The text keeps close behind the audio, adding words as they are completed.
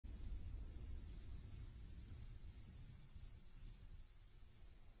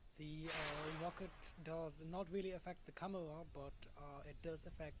rocket does not really affect the camera, but it does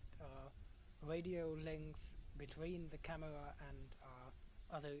affect radio links between the camera and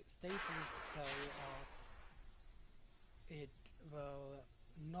other stations, so it will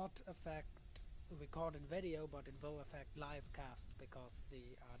not affect recorded video, but it will affect live cast because the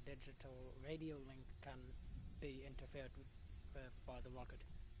digital radio link can be interfered with by the rocket.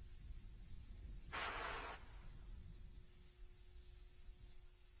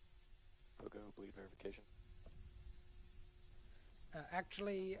 Pogo bleed verification.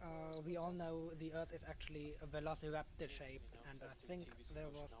 Actually, we all know the Earth is actually a velociraptor shape, and I think there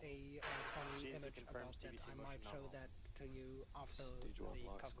was a funny image about that. I might show that to you after Stage 1 the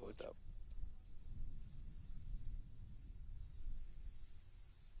locks coverage. closed out.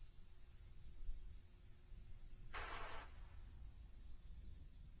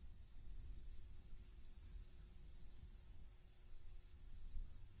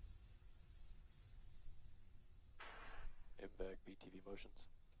 MVAC BTV motions.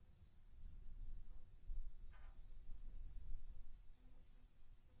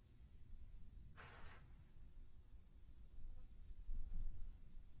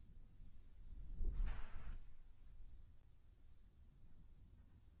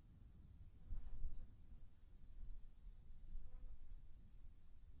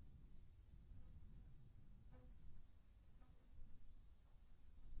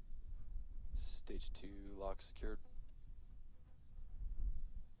 Stage 2 lock secured.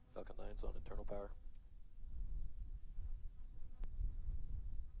 Falcon 9's on internal power.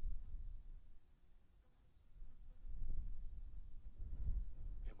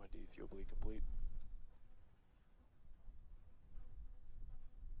 MID fuel bleed complete.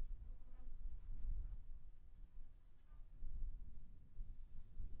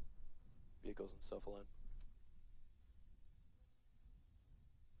 Vehicles in self-align.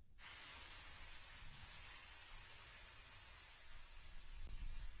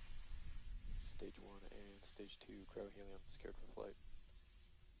 Stage 1 and Stage 2 cryo-helium secured for flight.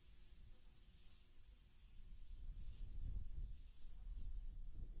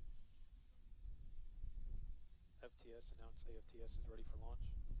 FTS announced AFTS is ready for launch.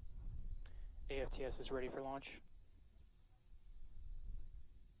 AFTS is ready for launch.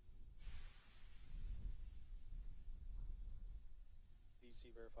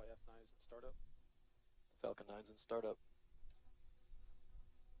 VC verify F9 is in startup. Falcon 9's in startup.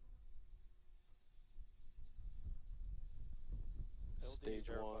 Stage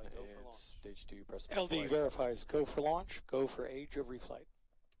 1 and Stage 2 press LD flight. verifies go for launch, go for age of reflight.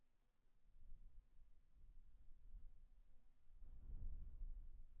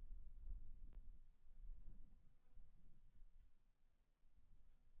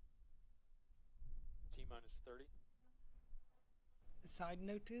 T-minus 30. Side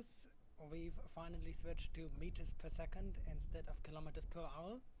notice, we've finally switched to meters per second instead of kilometers per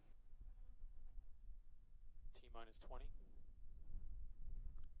hour. T-minus 20.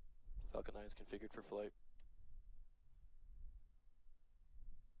 Falcon 9 is configured for flight.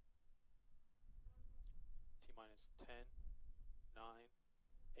 T-minus 10, 9,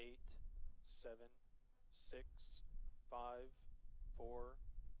 8, 7, 6, 5, 4,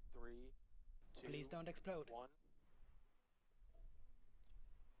 3, 2, Please don't explode. 1.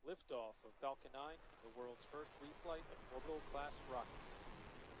 Liftoff of Falcon 9, the world's first reflight of orbital class rocket.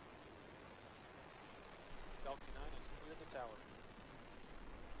 Falcon 9 has cleared the tower.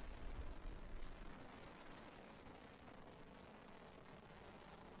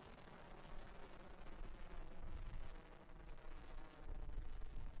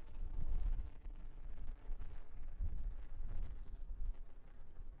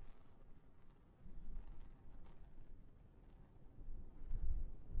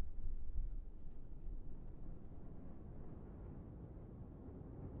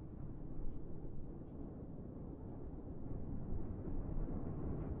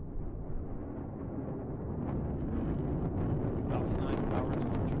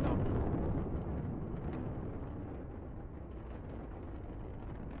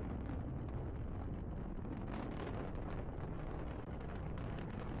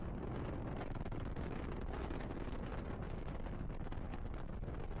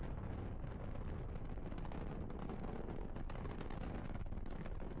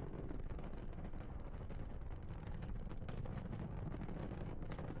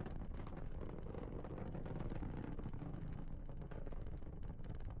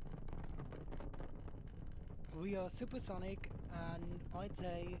 We are supersonic, and I'd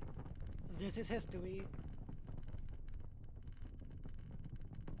say this is history.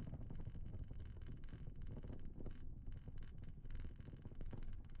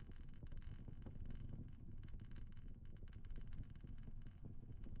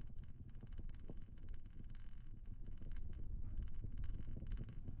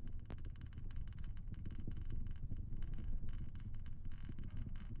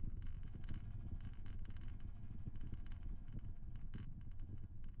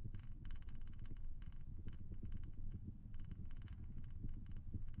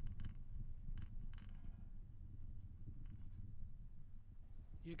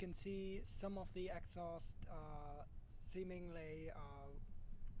 You can see some of the exhaust seemingly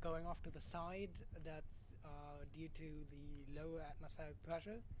going off to the side. That's due to the lower atmospheric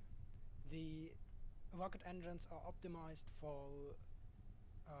pressure. The rocket engines are optimized for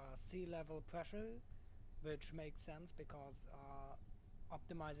sea level pressure, which makes sense because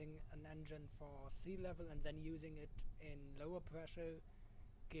optimizing an engine for sea level and then using it in lower pressure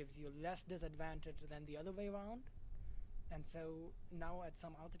gives you less disadvantage than the other way around. And so now at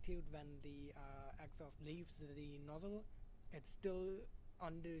some altitude, when the exhaust leaves the nozzle, it's still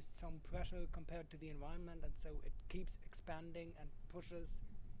under some pressure compared to the environment, and so it keeps expanding and pushes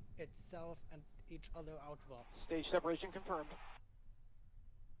itself and each other outwards. Stage separation confirmed.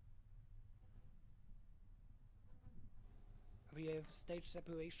 We have stage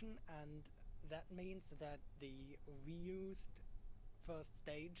separation, and that means that the reused first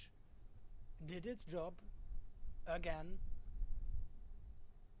stage did its job again.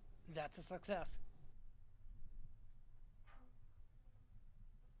 That's a success.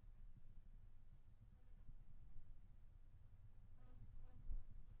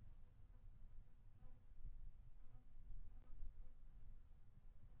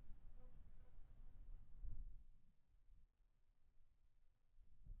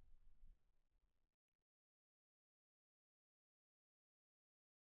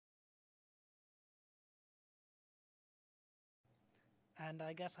 And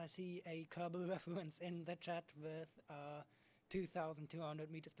I guess I see a Kerbal reference in the chat with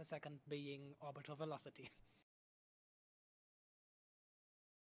 2,200 meters per second being orbital velocity.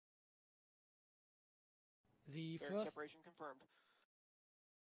 The Separation confirmed.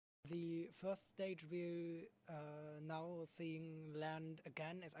 The first stage we're now seeing land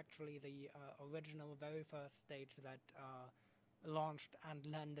again is actually the original very first stage that launched and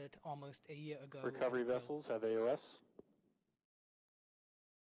landed almost a year ago. Recovery vessels have AOS.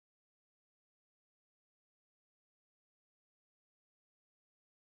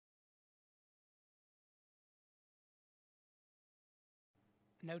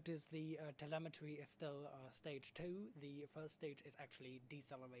 Notice the telemetry is still stage 2. The first stage is actually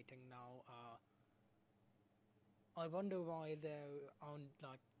decelerating now. I wonder why there aren't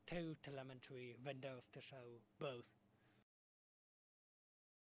like 2 telemetry windows to show both.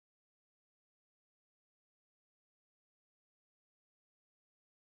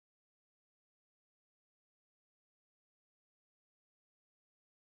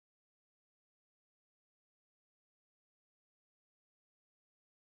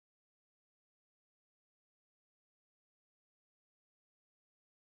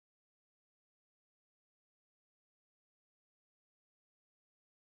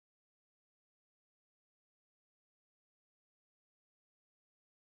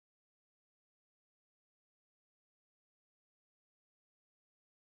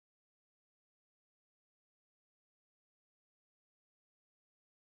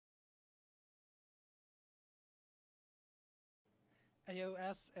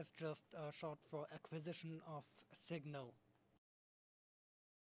 AOS is just short for acquisition of signal.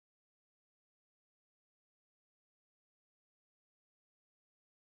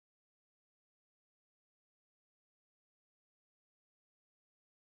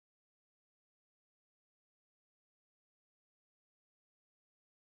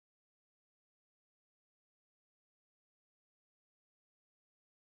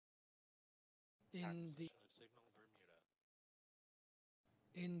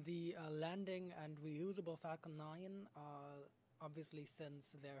 In the landing and reusable Falcon 9, obviously since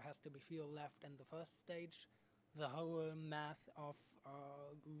there has to be fuel left in the first stage, the whole math of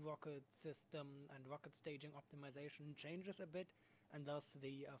rocket system and rocket staging optimization changes a bit, and thus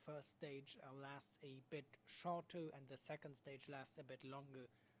the first stage lasts a bit shorter and the second stage lasts a bit longer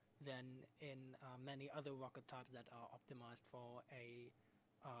than in many other rocket types that are optimized for a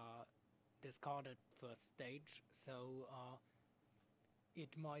discarded first stage. So it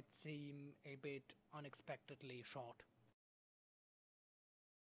might seem a bit unexpectedly short.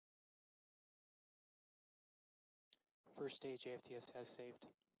 First stage AFTS has saved.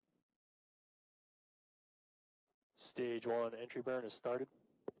 Stage 1 entry burn has started.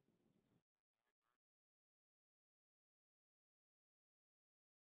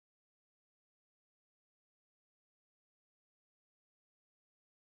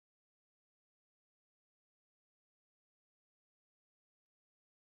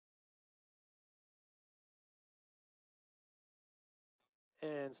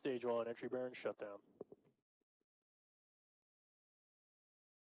 And stage 1 entry burn shut down.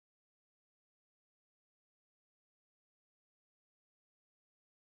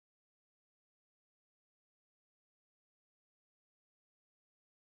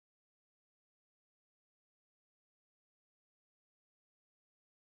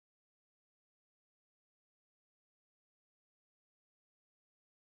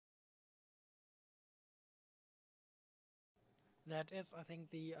 That is, I think,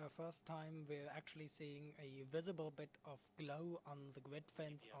 the first time we're actually seeing a visible bit of glow on the grid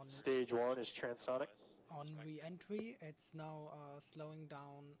fins Stage 1 is transonic. on re-entry. It's now slowing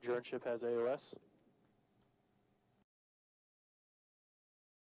down. Drone ship has AOS.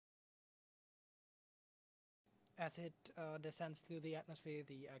 As it descends through the atmosphere,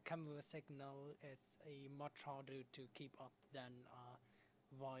 the camera signal is much harder to keep up than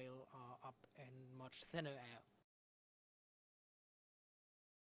while up in much thinner air.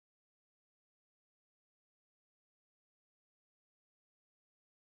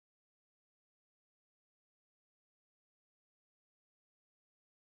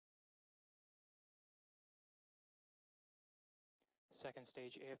 Second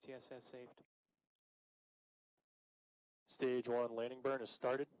stage AFTS has saved. Stage 1 landing burn is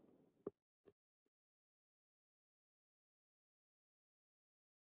started.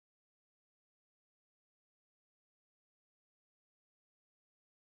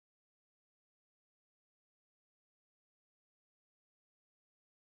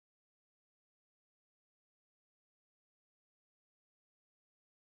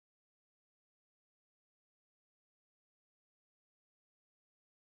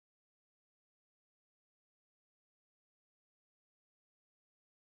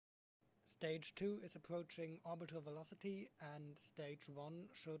 Stage 2 is approaching orbital velocity, and Stage 1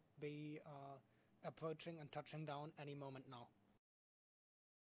 should be approaching and touching down any moment now.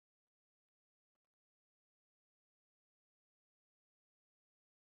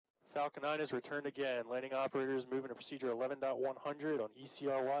 Falcon 9 has returned again. Landing operators moving to procedure 11.100 on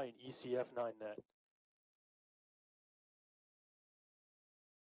ECRY and ECF9net.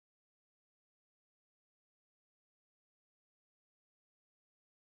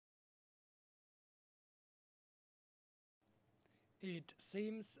 It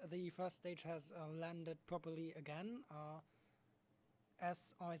seems the first stage has landed properly again,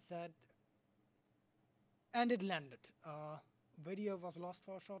 as I said, and it landed. Video was lost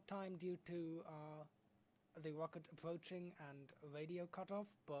for a short time due to the rocket approaching and radio cutoff,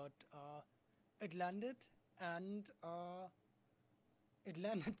 but it landed, and it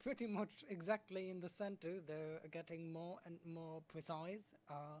landed pretty much exactly in the center. They're getting more and more precise,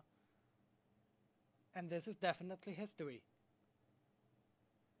 and this is definitely history.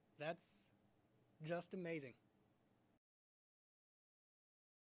 That's just amazing.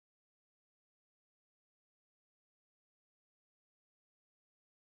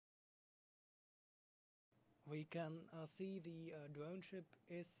 We can see the drone ship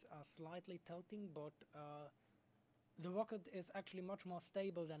is slightly tilting, but the rocket is actually much more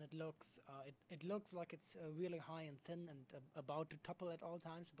stable than it looks. It looks like it's really high and thin and about to topple at all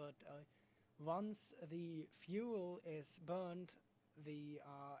times, but once the fuel is burned, the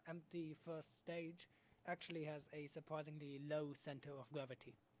empty first stage actually has a surprisingly low center of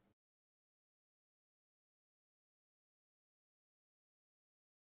gravity.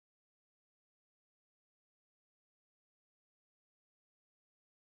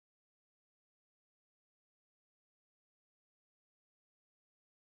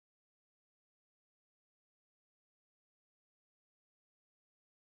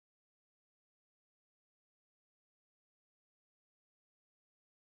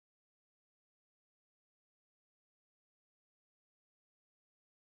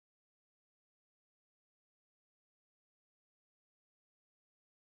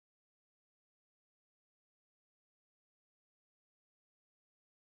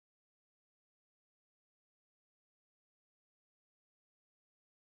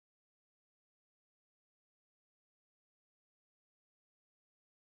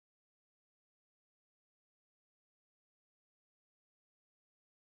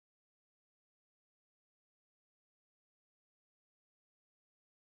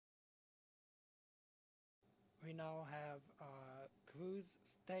 We now have cruise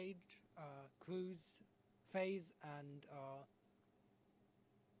stage, cruise phase, and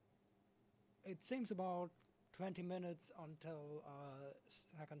it seems about 20 minutes until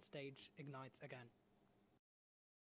second stage ignites again.